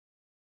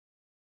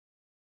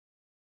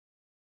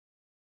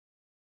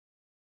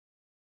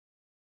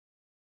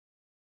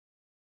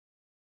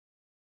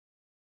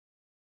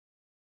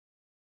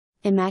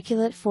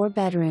Immaculate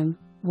 4-bedroom,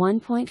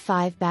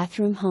 1.5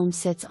 bathroom home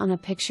sits on a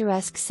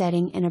picturesque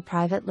setting in a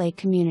private lake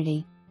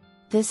community.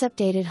 This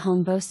updated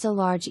home boasts a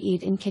large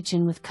eat-in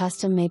kitchen with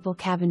custom maple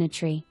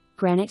cabinetry,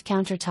 granite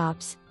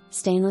countertops,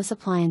 stainless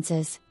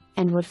appliances,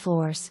 and wood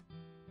floors.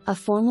 A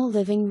formal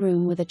living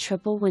room with a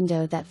triple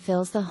window that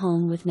fills the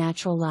home with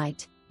natural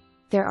light.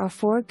 There are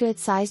 4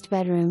 good-sized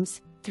bedrooms,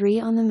 3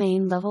 on the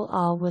main level,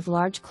 all with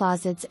large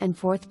closets, and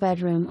 4th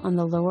bedroom on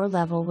the lower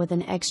level with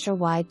an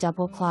extra-wide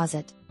double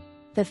closet.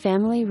 The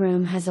family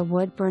room has a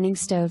wood-burning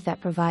stove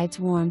that provides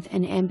warmth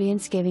and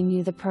ambience, giving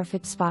you the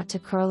perfect spot to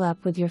curl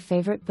up with your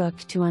favorite book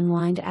to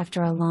unwind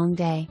after a long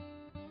day.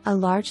 A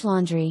large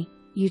laundry,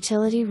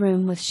 utility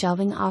room with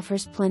shelving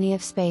offers plenty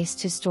of space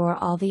to store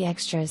all the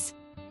extras.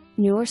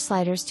 Newer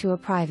sliders to a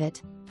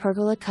private,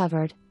 pergola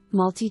covered,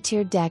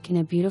 multi-tiered deck in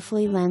a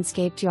beautifully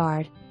landscaped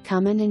yard.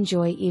 Come and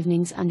enjoy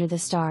evenings under the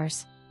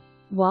stars.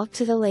 Walk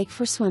to the lake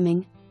for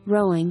swimming,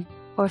 rowing,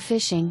 or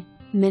fishing,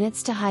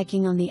 minutes to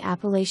hiking on the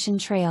Appalachian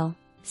Trail,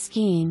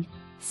 skiing,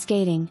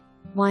 skating,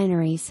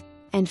 wineries,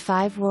 and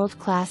 5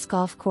 world-class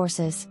golf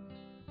courses.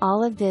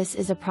 All of this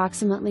is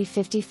approximately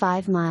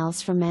 55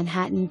 miles from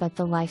Manhattan, but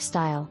the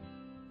lifestyle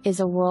is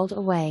a world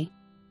away.